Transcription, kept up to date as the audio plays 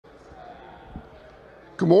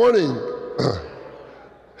Good morning.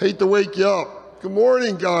 Hate to wake you up. Good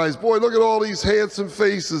morning, guys. Boy, look at all these handsome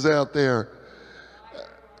faces out there.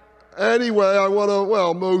 Anyway, I want to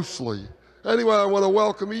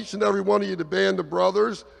welcome each and every one of you to Band of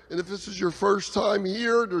Brothers. And if this is your first time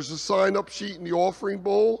here, there's a sign-up sheet in the offering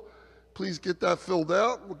bowl. Please get that filled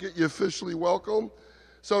out. We'll get you officially welcome.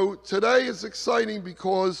 So today is exciting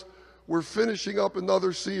because we're finishing up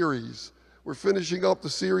another series. We're finishing up the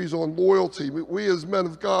series on loyalty. We as men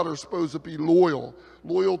of God are supposed to be loyal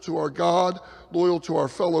to our God, loyal to our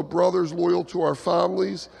fellow brothers, loyal to our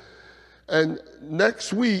families. And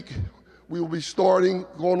next week, we will be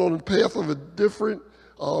going on the path of a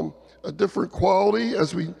different quality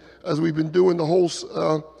as we've been doing the whole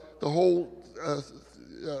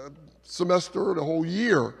semester, the whole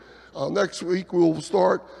year. Next week, we'll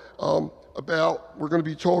start we're going to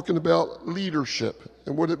be talking about leadership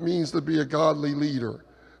and what it means to be a godly leader,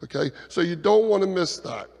 okay? So you don't want to miss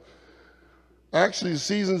that. Actually, the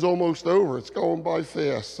season's almost over. It's going by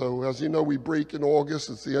fast. So as you know, we break in August.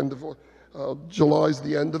 It's the end of, July's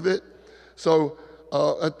the end of it. So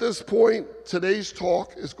at this point, today's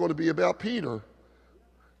talk is going to be about Peter.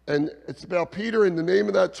 And it's about Peter, and the name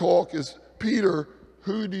of that talk is, Peter,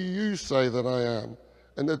 who do you say that I am?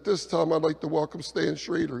 And at this time, I'd like to welcome Stan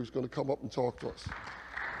Schrader, who's going to come up and talk to us.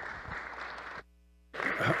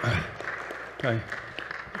 Okay.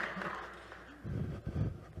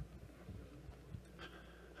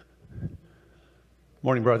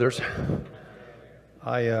 Morning, brothers.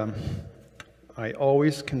 I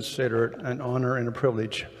always consider it an honor and a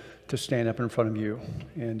privilege to stand up in front of you,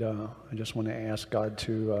 and I just want to ask God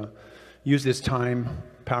to use this time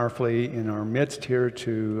powerfully in our midst here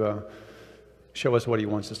to show us what he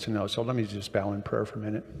wants us to know. So let me just bow in prayer for a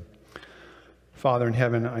minute. Father in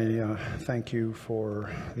heaven, I thank you for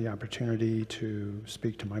the opportunity to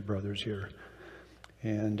speak to my brothers here.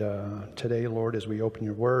 And today, Lord, as we open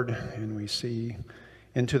your word and we see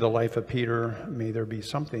into the life of Peter, may there be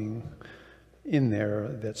something in there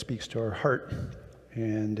that speaks to our heart,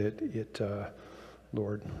 and it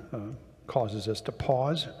Lord, causes us to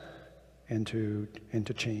pause and to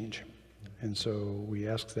change. And so we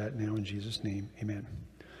ask that now in Jesus' name, amen.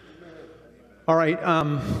 All right,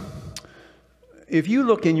 if you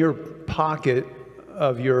look in your pocket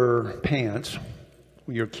of your pants,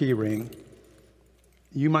 your key ring,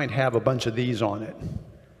 you might have a bunch of these on it,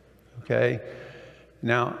 okay?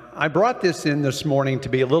 Now, I brought this in this morning to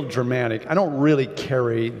be a little dramatic. I don't really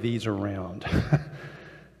carry these around.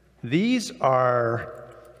 These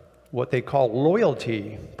are what they call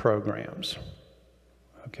loyalty programs,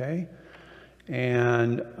 okay?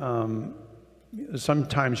 And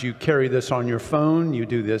sometimes you carry this on your phone, you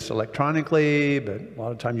do this electronically, but a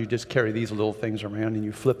lot of times you just carry these little things around and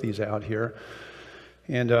you flip these out here.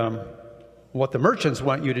 And what the merchants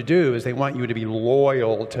want you to do is they want you to be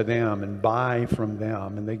loyal to them and buy from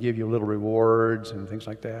them, and they give you little rewards and things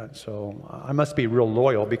like that. So I must be real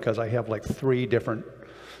loyal because I have like 3 different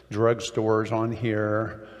drugstores on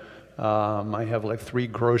here. I have like 3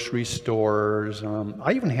 grocery stores.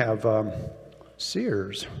 I even have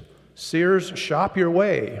Sears Shop Your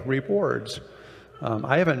Way rewards.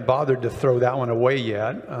 I haven't bothered to throw that one away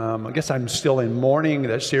yet. I guess I'm still in mourning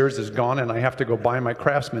that Sears is gone and I have to go buy my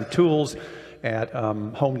Craftsman tools at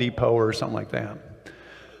Home Depot or something like that.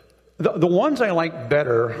 The ones I like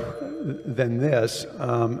better than this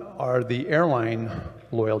are the airline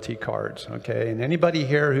loyalty cards, okay? And anybody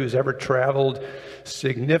here who's ever traveled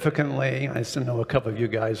significantly, I still know a couple of you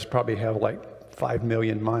guys probably have like 5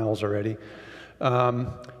 million miles already.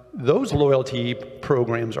 Those loyalty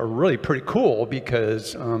programs are really pretty cool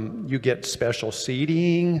because you get special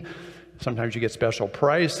seating, sometimes you get special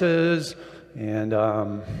prices, and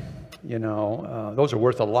those are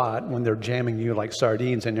worth a lot when they're jamming you like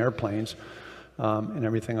sardines in airplanes and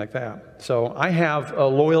everything like that. So I have a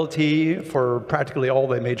loyalty for practically all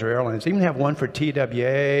the major airlines. I even have one for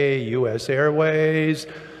TWA, US Airways,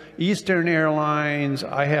 Eastern Airlines.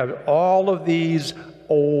 I have all of these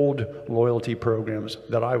old loyalty programs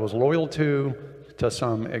that I was loyal to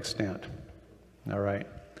some extent. All right.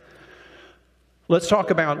 Let's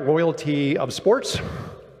talk about loyalty of sports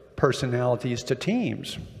personalities to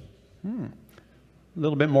teams. A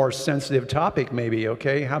little bit more sensitive topic maybe,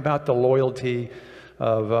 okay? How about the loyalty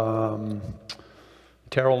of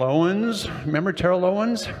Terrell Owens? Remember Terrell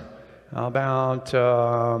Owens? How about,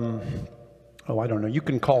 I don't know, you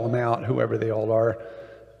can call them out, whoever they all are.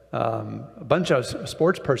 A bunch of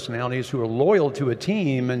sports personalities who are loyal to a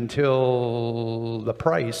team until the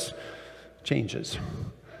price changes,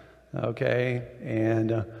 okay?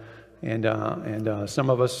 And some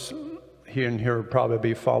of us here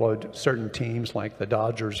probably followed certain teams like the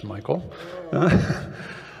Dodgers, Michael,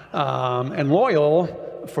 and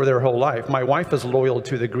loyal for their whole life. My wife is loyal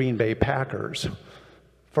to the Green Bay Packers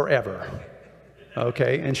forever.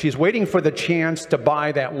 Okay, and she's waiting for the chance to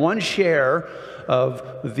buy that one share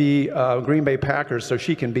of the Green Bay Packers so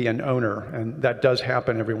she can be an owner, and that does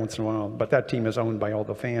happen every once in a while, but that team is owned by all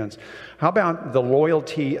the fans. How about the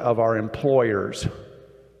loyalty of our employers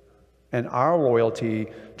and our loyalty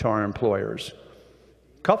to our employers?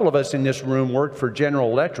 A couple of us in this room worked for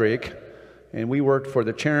General Electric, and we worked for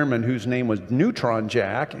the chairman whose name was Neutron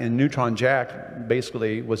Jack, and Neutron Jack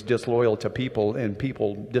basically was disloyal to people, and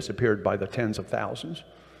people disappeared by the tens of thousands.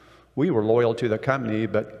 We were loyal to the company,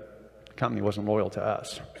 but the company wasn't loyal to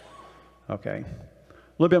us. Okay.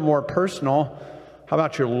 A little bit more personal, how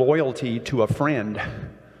about your loyalty to a friend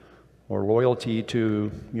or loyalty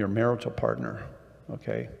to your marital partner?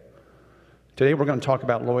 Okay. Today we're going to talk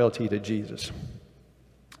about loyalty to Jesus.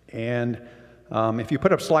 And if you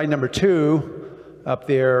put up slide number 2 up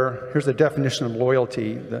there, here's the definition of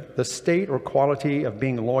loyalty. The state or quality of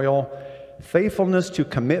being loyal, faithfulness to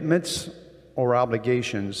commitments or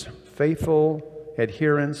obligations, faithful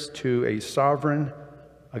adherence to a sovereign,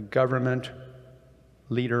 a government,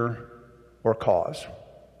 leader, or cause.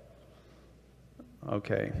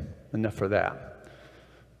 Okay, enough for that.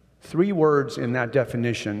 3 words in that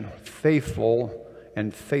definition, faithful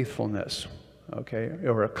and faithfulness, okay,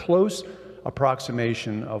 or a close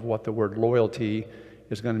approximation of what the word loyalty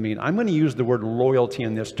is going to mean. I'm going to use the word loyalty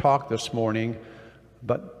in this talk this morning,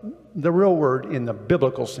 but the real word in the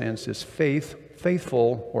biblical sense is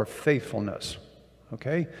faithful, or faithfulness,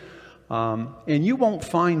 okay? And you won't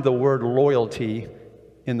find the word loyalty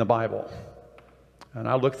in the Bible. And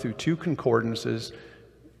I looked through 2 concordances,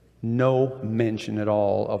 no mention at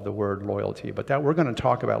all of the word loyalty. But that we're going to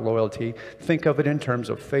talk about loyalty. Think of it in terms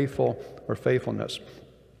of faithful or faithfulness.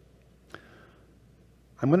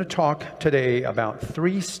 I'm going to talk today about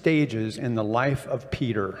 3 stages in the life of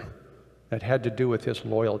Peter that had to do with his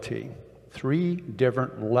loyalty. 3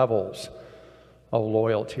 different levels of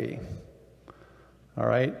loyalty. All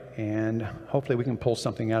right, and hopefully we can pull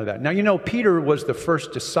something out of that. Now, you know, Peter was the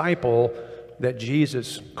first disciple that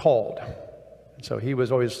Jesus called. So he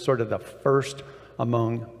was always sort of the first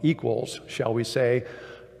among equals, shall we say,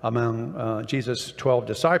 among Jesus' 12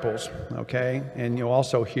 disciples, okay? And you'll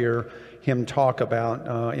also hear him talk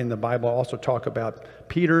about, in the Bible, also talk about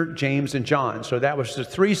Peter, James, and John. So that was the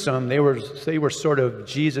threesome. They were sort of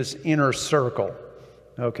Jesus' inner circle,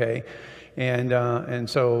 okay? And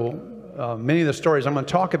so many of the stories I'm going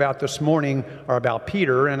to talk about this morning are about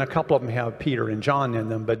Peter, and a couple of them have Peter and John in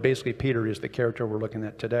them, but basically Peter is the character we're looking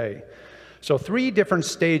at today. So 3 different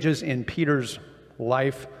stages in Peter's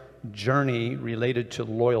life journey related to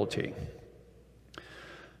loyalty.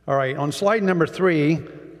 All right, on slide number 3,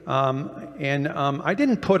 I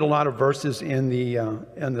didn't put a lot of verses in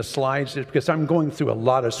the slides because I'm going through a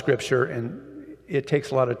lot of scripture, and it takes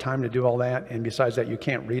a lot of time to do all that, and besides that, you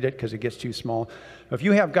can't read it because it gets too small. If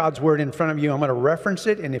you have God's Word in front of you, I'm going to reference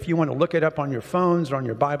it, and if you want to look it up on your phones or on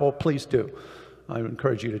your Bible, please do. I would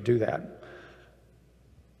encourage you to do that.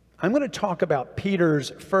 I'm going to talk about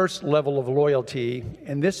Peter's first level of loyalty,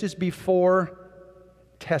 and this is before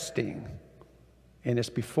testing, and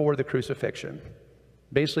it's before the crucifixion.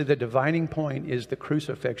 Basically, the dividing point is the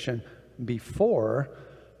crucifixion before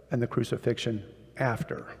and the crucifixion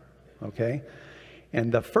after, okay?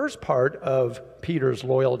 And the first part of Peter's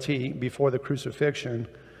loyalty before the crucifixion,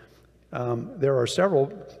 there are several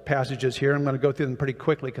passages here. I'm going to go through them pretty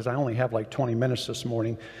quickly because I only have like 20 minutes this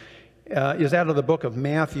morning. Is out of the book of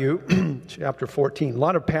Matthew, chapter 14. A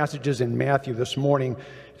lot of passages in Matthew this morning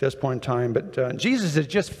at this point in time, but Jesus has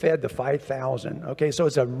just fed the 5,000, okay? So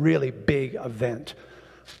it's a really big event.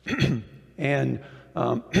 And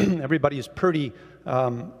everybody's pretty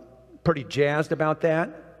jazzed about that.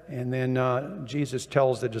 And then Jesus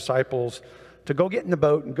tells the disciples to go get in the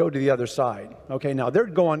boat and go to the other side. Okay, now they're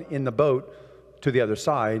going in the boat to the other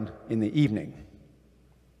side in the evening.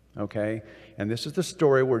 Okay, and this is the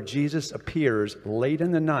story where Jesus appears late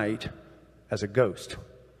in the night as a ghost.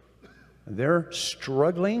 They're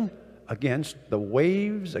struggling against the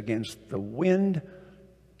waves, against the wind,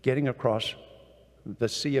 getting across the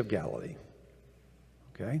Sea of Galilee.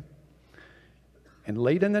 Okay, and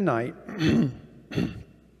late in the night,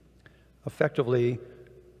 effectively,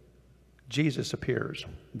 Jesus appears.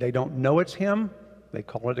 They don't know it's him. They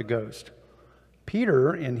call it a ghost.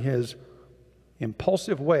 Peter, in his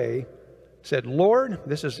impulsive way, said, "Lord,"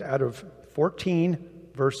 this is out of 14,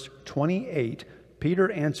 verse 28,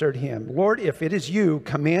 Peter answered him, "Lord, if it is you,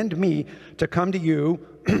 command me to come to you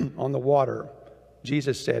on the water."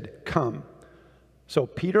 Jesus said, "Come." So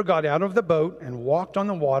Peter got out of the boat and walked on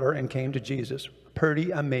the water and came to Jesus.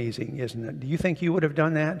 Pretty amazing, isn't it? Do you think you would have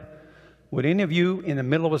done that? Would any of you in the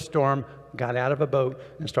middle of a storm got out of a boat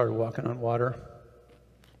and started walking on water?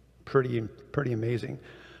 Pretty amazing.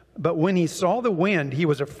 But when he saw the wind, he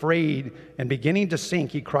was afraid, and beginning to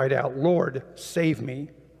sink, he cried out, "Lord, save me."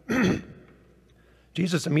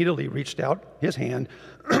 Jesus immediately reached out his hand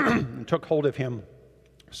and took hold of him,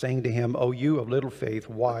 saying to him, "O you of little faith,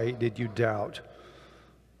 why did you doubt?"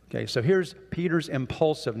 Okay, so here's Peter's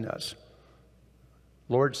impulsiveness.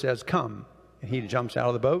 Lord says, "Come," and he jumps out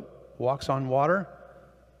of the boat, walks on water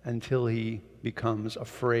until he becomes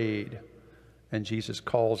afraid. And Jesus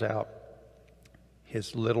calls out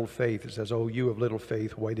his little faith. It says, "Oh, you of little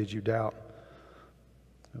faith, why did you doubt?"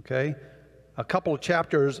 Okay? A couple of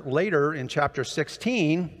chapters later, in chapter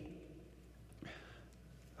 16,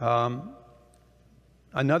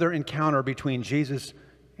 another encounter between Jesus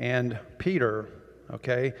and Peter.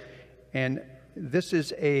 Okay? And this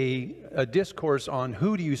is a discourse on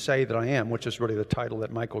who do you say that I am, which is really the title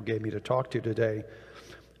that Michael gave me to talk to today.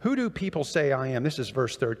 Who do people say I am? This is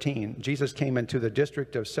verse 13. Jesus came into the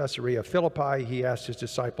district of Caesarea Philippi. He asked his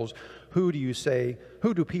disciples, who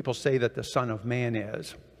do people say that the Son of Man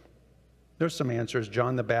is? There's some answers,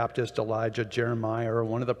 John the Baptist, Elijah, Jeremiah, or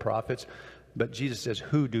one of the prophets. But Jesus says,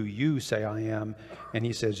 who do you say I am? And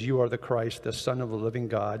he says, you are the Christ, the Son of the living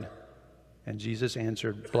God. And Jesus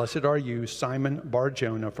answered, "Blessed are you, Simon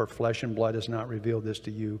Bar-Jonah, for flesh and blood has not revealed this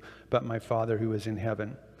to you, but my Father who is in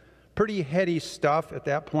heaven." Pretty heady stuff at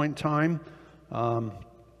that point in time.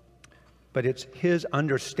 But it's his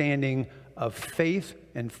understanding of faith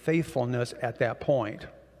and faithfulness at that point.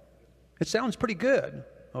 It sounds pretty good,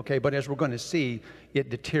 okay? But as we're going to see, it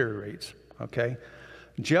deteriorates, okay?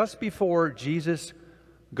 Just before Jesus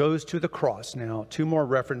goes to the cross now, two more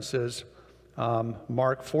references.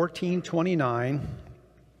 Mark 14:29,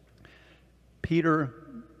 Peter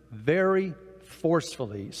very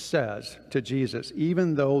forcefully says to Jesus,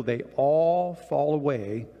 "Even though they all fall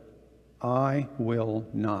away, I will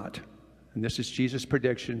not." And this is Jesus'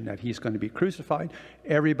 prediction that he's going to be crucified.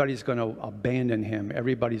 Everybody's going to abandon him.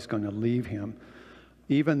 Everybody's going to leave him.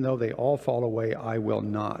 "Even though they all fall away, I will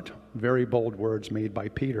not." Very bold words made by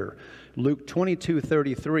Peter. Luke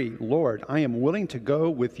 22:33, "Lord, I am willing to go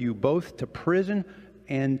with you both to prison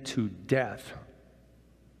and to death."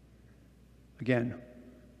 Again,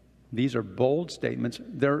 these are bold statements.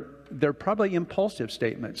 They're probably impulsive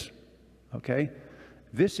statements, okay?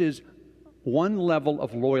 This is one level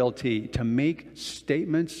of loyalty, to make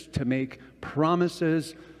statements, to make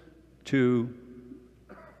promises, to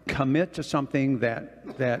commit to something that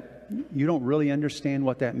you don't really understand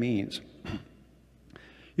what that means.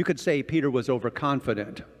 You could say Peter was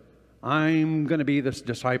overconfident. I'm going to be this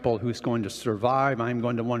disciple who's going to survive. I'm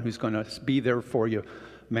going to one who's going to be there for you,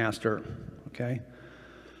 Master. Okay?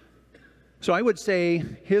 So I would say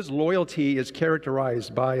his loyalty is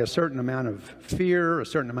characterized by a certain amount of fear, a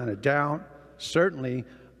certain amount of doubt, certainly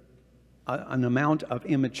an amount of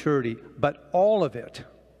immaturity, but all of it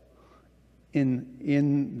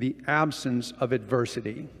in the absence of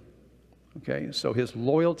adversity. Okay, so his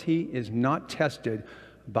loyalty is not tested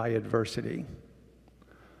by adversity.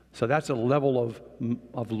 So that's a level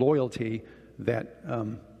of loyalty that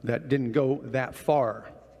didn't go that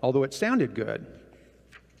far, although it sounded good.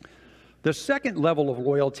 The second level of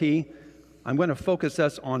loyalty, I'm going to focus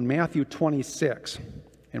us on Matthew 26,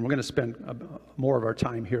 and we're going to spend more of our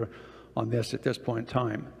time here on this at this point in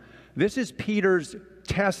time. This is Peter's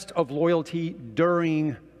test of loyalty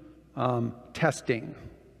during testing,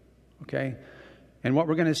 okay? And what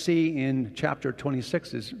we're going to see in chapter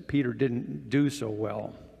 26 is Peter didn't do so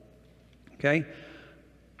well, okay?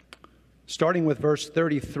 Starting with verse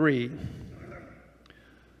 33,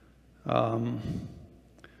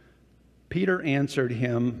 Peter answered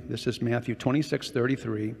him. This is Matthew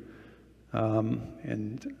 26:33,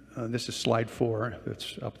 and this is slide 4.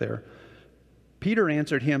 It's up there. Peter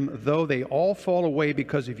answered him, "Though they all fall away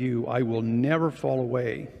because of you, I will never fall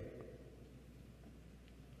away."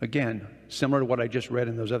 Again, similar to what I just read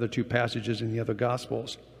in those other two passages in the other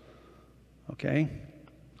Gospels. Okay?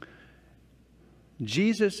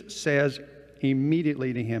 Jesus says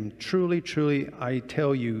immediately to him, "Truly, truly, I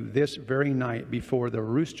tell you, this very night before the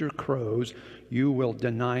rooster crows, you will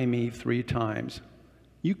deny me 3 times."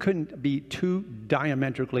 You couldn't be two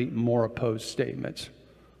diametrically more opposed statements.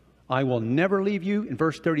 I will never leave you in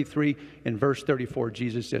verse 33. In verse 34,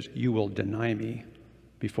 Jesus says, you will deny me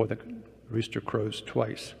before the rooster crows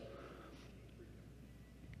twice.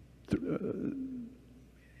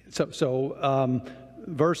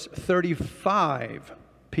 Verse 35,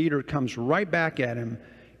 Peter comes right back at him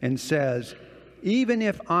and says, even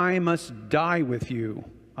if I must die with you,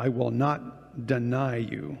 I will not deny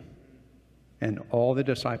you. And all the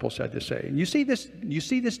disciples had to say. You see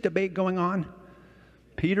this debate going on?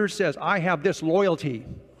 Peter says, I have this loyalty.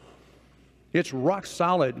 It's rock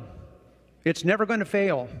solid. It's never going to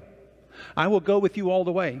fail. I will go with you all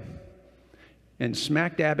the way. And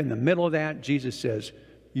smack dab in the middle of that, Jesus says,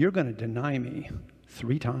 you're going to deny me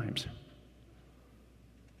 3 times.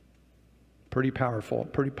 Pretty powerful,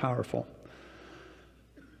 pretty powerful.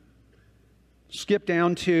 Skip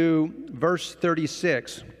down to verse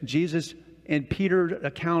 36. Jesus and Peter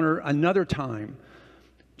encounter another time.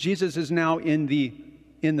 Jesus is now in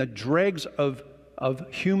the dregs of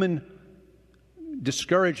human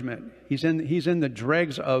discouragement. He's in the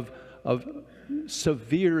dregs of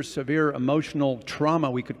severe emotional trauma,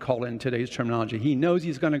 we could call it in today's terminology. He knows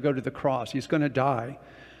he's going to go to the cross. He's going to die.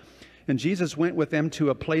 And Jesus went with them to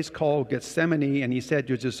a place called Gethsemane, and he said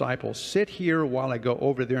to his disciples, sit here while I go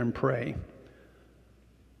over there and pray.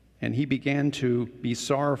 And he began to be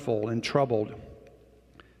sorrowful and troubled.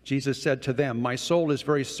 Jesus said to them, my soul is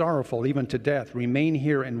very sorrowful, even to death. Remain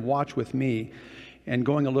here and watch with me. And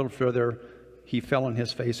going a little further, he fell on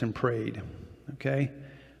his face and prayed. Okay?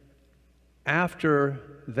 After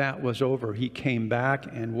that was over, he came back,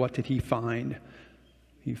 and what did he find?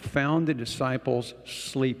 He found the disciples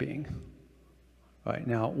sleeping. All right,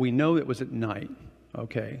 now, we know it was at night,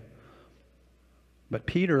 okay? But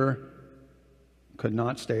Peter could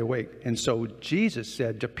not stay awake. And so Jesus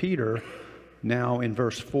said to Peter, now in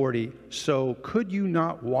verse 40, so could you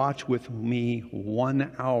not watch with me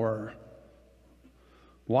 1 hour?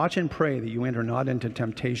 Watch and pray that you enter not into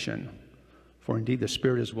temptation. For indeed the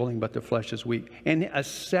spirit is willing, but the flesh is weak. And a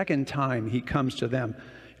second time he comes to them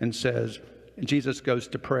and says, Jesus goes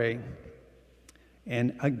to pray.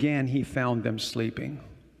 And again he found them sleeping.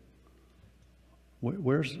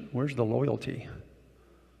 Where's the loyalty?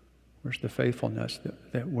 Where's the faithfulness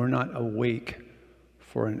that we're not awake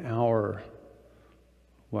for an hour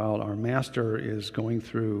while our master is going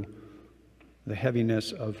through the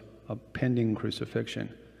heaviness of a pending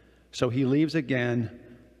crucifixion? So he leaves again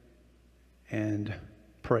and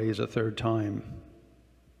prays a third time.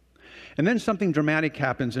 And then something dramatic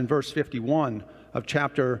happens in verse 51 of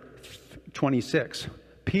chapter 26.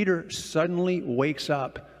 Peter suddenly wakes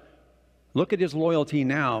up. Look at his loyalty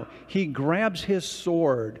now. He grabs his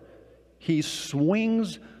sword. He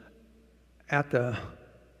swings at the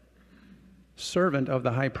servant of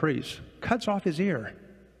the high priest, cuts off his ear.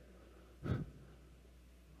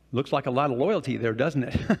 Looks like a lot of loyalty there, doesn't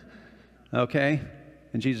it? Okay?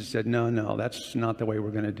 And Jesus said, no, that's not the way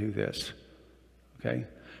we're going to do this. Okay?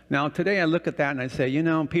 Now, today I look at that and I say,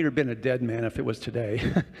 Peter would have been a dead man if it was today.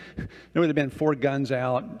 There would have been 4 guns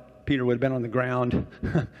out. Peter would have been on the ground.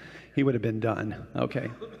 He would have been done.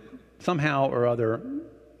 Okay? Somehow or other,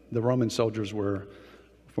 the Roman soldiers were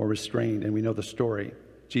restrained, and we know the story.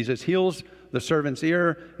 Jesus heals the servant's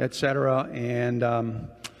ear, etc., and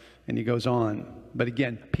he goes on. But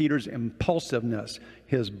again, Peter's impulsiveness,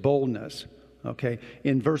 his boldness. Okay,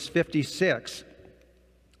 in verse 56,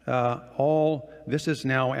 this is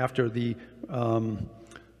now after the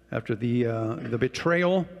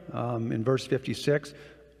betrayal. In verse 56,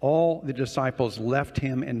 all the disciples left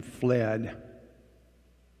him and fled.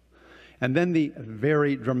 And then the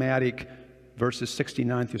very dramatic verses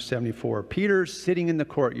 69 through 74. Peter's sitting in the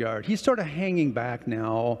courtyard. He's sort of hanging back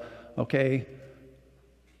now, okay,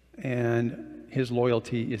 and his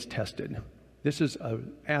loyalty is tested. This is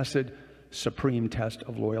an acid supreme test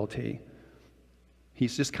of loyalty.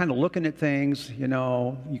 He's just kind of looking at things,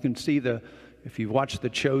 you can see if you've watched the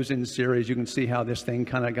Chosen series, you can see how this thing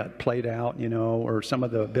kind of got played out, or some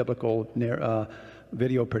of the biblical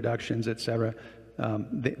video productions, etc.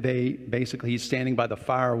 They basically, he's standing by the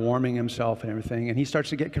fire, warming himself and everything, and he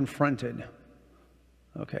starts to get confronted.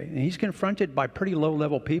 Okay, and he's confronted by pretty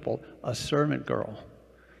low-level people, a servant girl,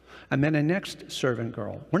 and then a next servant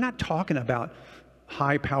girl. We're not talking about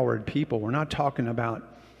high-powered people. We're not talking about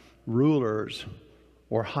rulers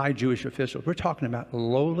or high Jewish officials. We're talking about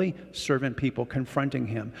lowly servant people confronting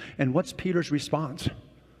him. And what's Peter's response?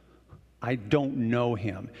 I don't know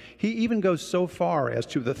him. He even goes so far as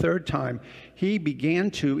to the third time, he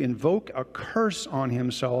began to invoke a curse on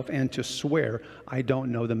himself and to swear, I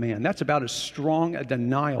don't know the man. That's about as strong a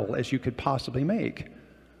denial as you could possibly make.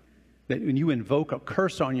 That when you invoke a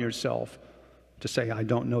curse on yourself to say, I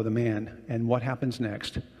don't know the man. And what happens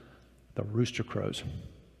next? The rooster crows.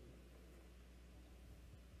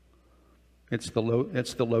 It's the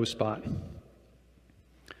low spot.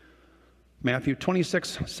 Matthew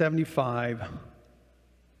 26:75.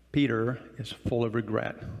 Peter is full of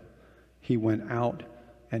regret. He went out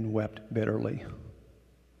and wept bitterly.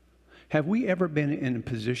 Have we ever been in a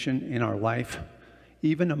position in our life,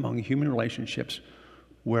 even among human relationships,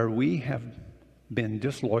 where we have been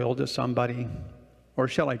disloyal to somebody? Or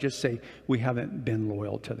shall I just say, we haven't been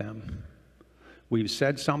loyal to them? We've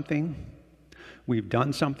said something, we've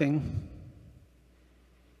done something,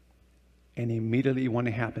 and immediately when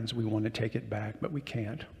it happens, we want to take it back, but we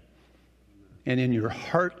can't. And in your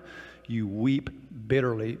heart, you weep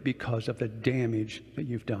bitterly because of the damage that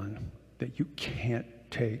you've done, that you can't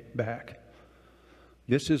take back.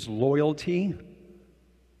 This is loyalty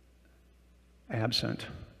absent.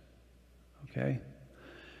 Okay?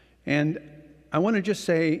 And I want to just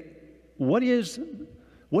say, what is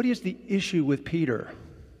the issue with Peter?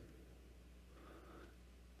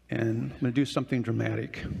 And I'm going to do something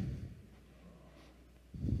dramatic.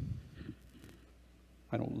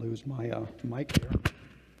 I don't lose my mic here.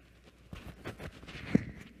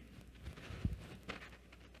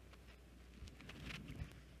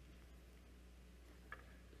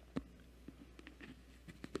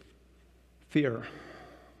 Fear.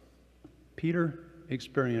 Peter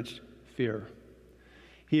experienced fear.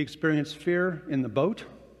 He experienced fear in the boat.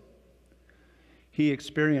 He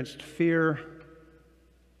experienced fear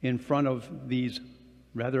in front of these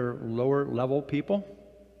rather lower level people.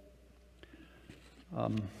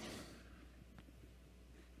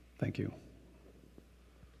 Thank you.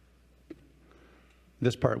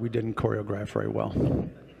 This part we didn't choreograph very well.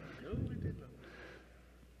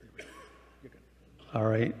 All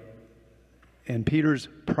right. And Peter's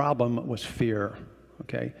problem was fear,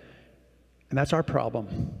 okay? And that's our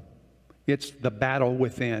problem. It's the battle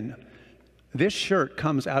within. This shirt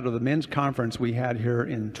comes out of the men's conference we had here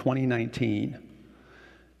in 2019.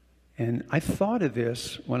 And I thought of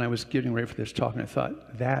this when I was getting ready for this talk, and I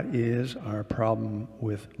thought, that is our problem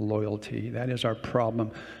with loyalty. That is our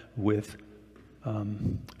problem with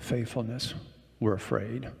faithfulness. We're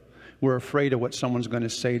afraid. We're afraid of what someone's going to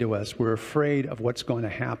say to us. We're afraid of what's going to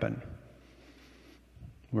happen.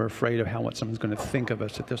 We're afraid of what someone's going to think of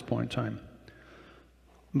us at this point in time.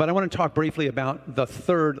 But I want to talk briefly about the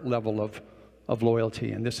third level of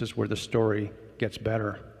loyalty, and this is where the story gets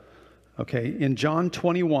better. Okay, in John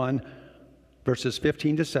 21, verses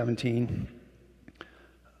 15 to 17,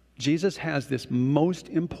 Jesus has this most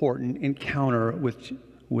important encounter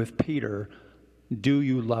with Peter. Do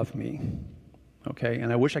you love me? Okay,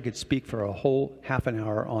 and I wish I could speak for a whole half an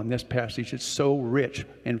hour on this passage. It's so rich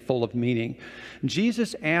and full of meaning.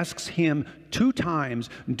 Jesus asks him 2 times,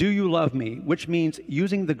 do you love me? Which means,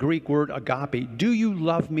 using the Greek word agape, do you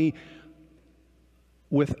love me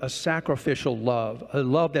with a sacrificial love, a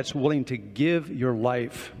love that's willing to give your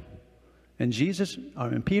life? And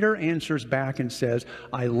Peter answers back and says,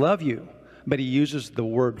 I love you. But he uses the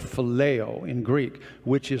word phileo in Greek,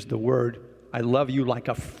 which is the word, I love you like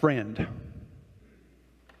a friend.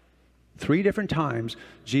 3 different times,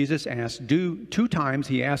 Jesus asked, 2 times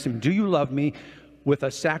he asked him, do you love me with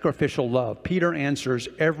a sacrificial love? Peter answers,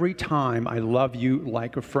 every time, I love you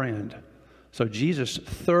like a friend. So Jesus'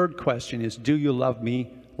 third question is, do you love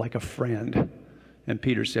me like a friend? And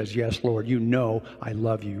Peter says, yes, Lord, you know I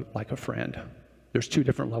love you like a friend. There's 2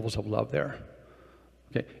 different levels of love there.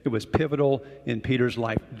 Okay, it was pivotal in Peter's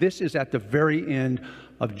life. This is at the very end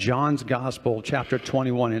of John's Gospel, chapter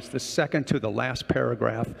 21. It's the second to the last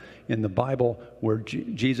paragraph in the Bible where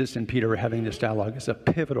Jesus and Peter are having this dialogue. It's a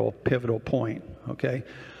pivotal point, okay?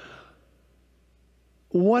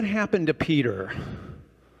 What happened to Peter?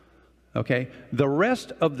 Okay, the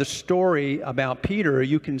rest of the story about Peter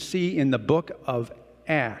you can see in the book of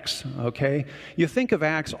Acts, okay? You think of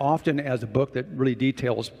Acts often as a book that really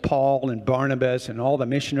details Paul and Barnabas and all the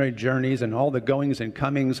missionary journeys and all the goings and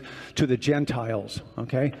comings to the Gentiles,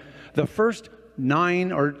 okay? The first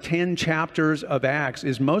 9 or 10 chapters of Acts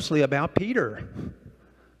is mostly about Peter,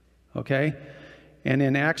 okay? And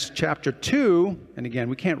in Acts chapter 2, and again,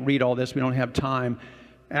 we can't read all this, we don't have time.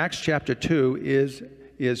 Acts chapter 2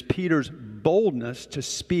 is Peter's boldness to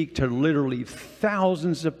speak to literally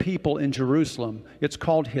thousands of people in Jerusalem. It's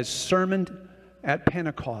called his sermon at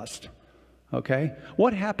Pentecost, okay?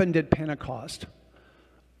 What happened at Pentecost?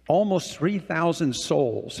 Almost 3,000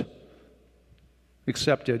 souls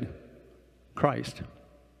accepted Christ.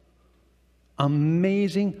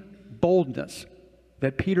 Amazing boldness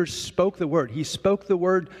that Peter spoke the word. He spoke the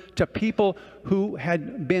word to people who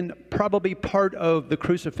had been probably part of the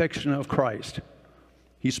crucifixion of Christ.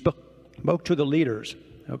 He spoke to the leaders,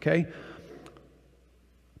 okay?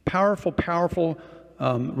 Powerful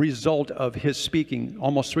result of his speaking.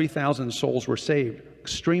 Almost 3,000 souls were saved.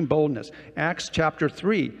 Extreme boldness. Acts chapter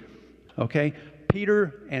 3, okay?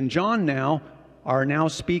 Peter and John now are now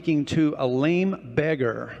speaking to a lame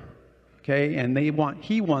beggar, okay, and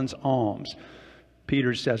he wants alms.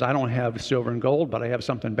 Peter says, I don't have silver and gold, but I have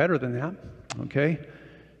something better than that, okay?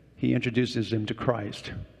 He introduces him to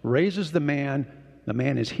Christ, raises the man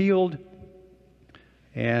is healed,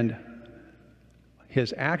 and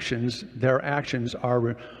their actions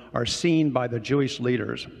are seen by the Jewish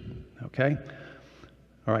leaders, okay?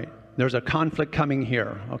 All right, there's a conflict coming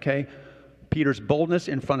here, okay? Peter's boldness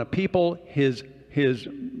in front of people, his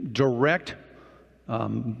direct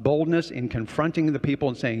boldness in confronting the people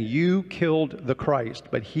and saying, you killed the Christ,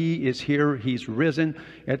 but he is here, he's risen,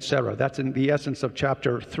 etc. That's in the essence of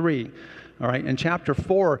chapter 3. All right, in chapter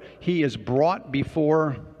 4, he is brought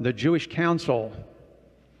before the Jewish council.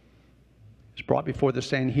 He's brought before the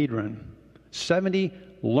Sanhedrin. 70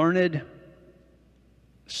 learned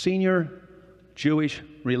senior Jewish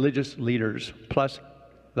religious leaders, plus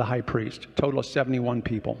the high priest, total of 71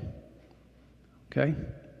 people. Okay?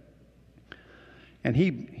 And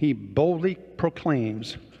he boldly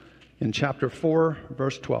proclaims in chapter 4,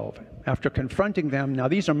 verse 12, after confronting them, now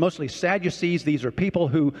these are mostly Sadducees, these are people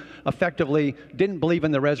who effectively didn't believe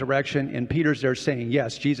in the resurrection, and Peter's there saying,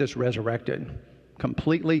 yes, Jesus resurrected.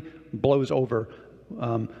 Completely blows over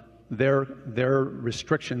their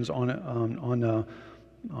restrictions on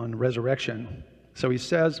resurrection. So he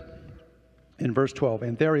says in verse 12,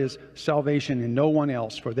 and there is salvation in no one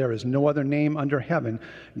else, for there is no other name under heaven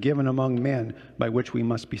given among men by which we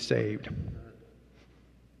must be saved.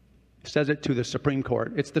 He says it to the Supreme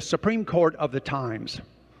Court. It's the Supreme Court of the times.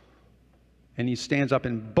 And he stands up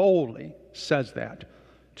and boldly says that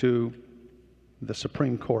to the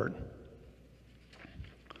Supreme Court.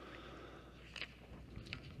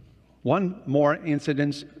 One more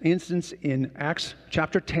instance in Acts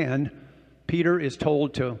chapter 10, Peter is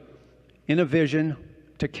told to, in a vision,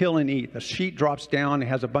 to kill and eat. The sheet drops down, it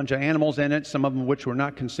has a bunch of animals in it, some of them which were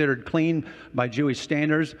not considered clean by Jewish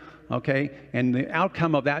standards, okay? And the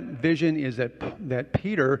outcome of that vision is that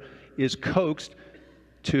Peter is coaxed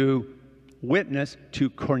to witness to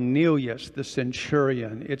Cornelius, the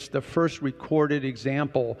centurion. It's the first recorded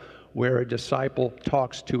example where a disciple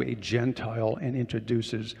talks to a Gentile and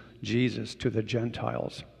introduces Jesus to the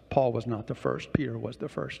Gentiles. Paul was not the first. Peter was the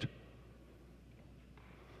first.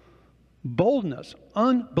 Boldness,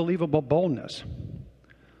 unbelievable boldness.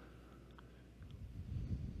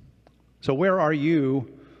 So where are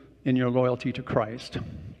you in your loyalty to Christ?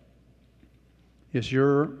 Is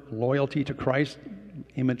your loyalty to Christ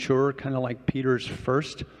immature, kind of like Peter's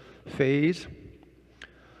first phase?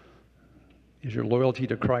 Is your loyalty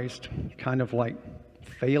to Christ kind of like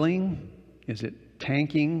failing? Is it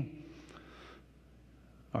tanking?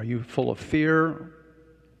 Are you full of fear?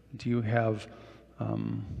 Do you have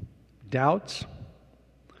doubts?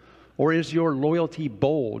 Or is your loyalty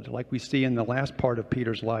bold, like we see in the last part of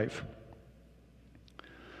Peter's life?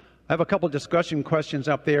 I have a couple discussion questions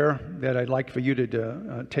up there that I'd like for you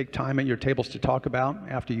to take time at your tables to talk about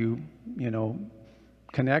after you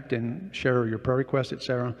connect and share your prayer requests,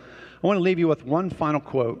 etc. I want to leave you with one final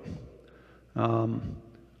quote from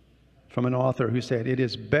an author who said, "It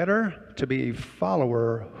is better to be a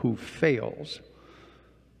follower who fails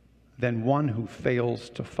than one who fails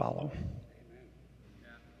to follow."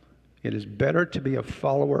 It is better to be a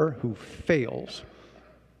follower who fails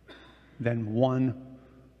than one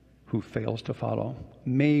who fails to follow.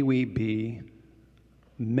 May we be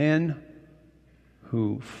men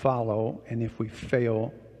who follow, and if we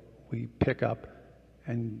fail, we pick up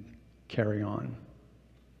and carry on.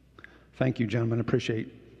 Thank you, gentlemen.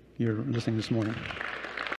 Appreciate your listening this morning.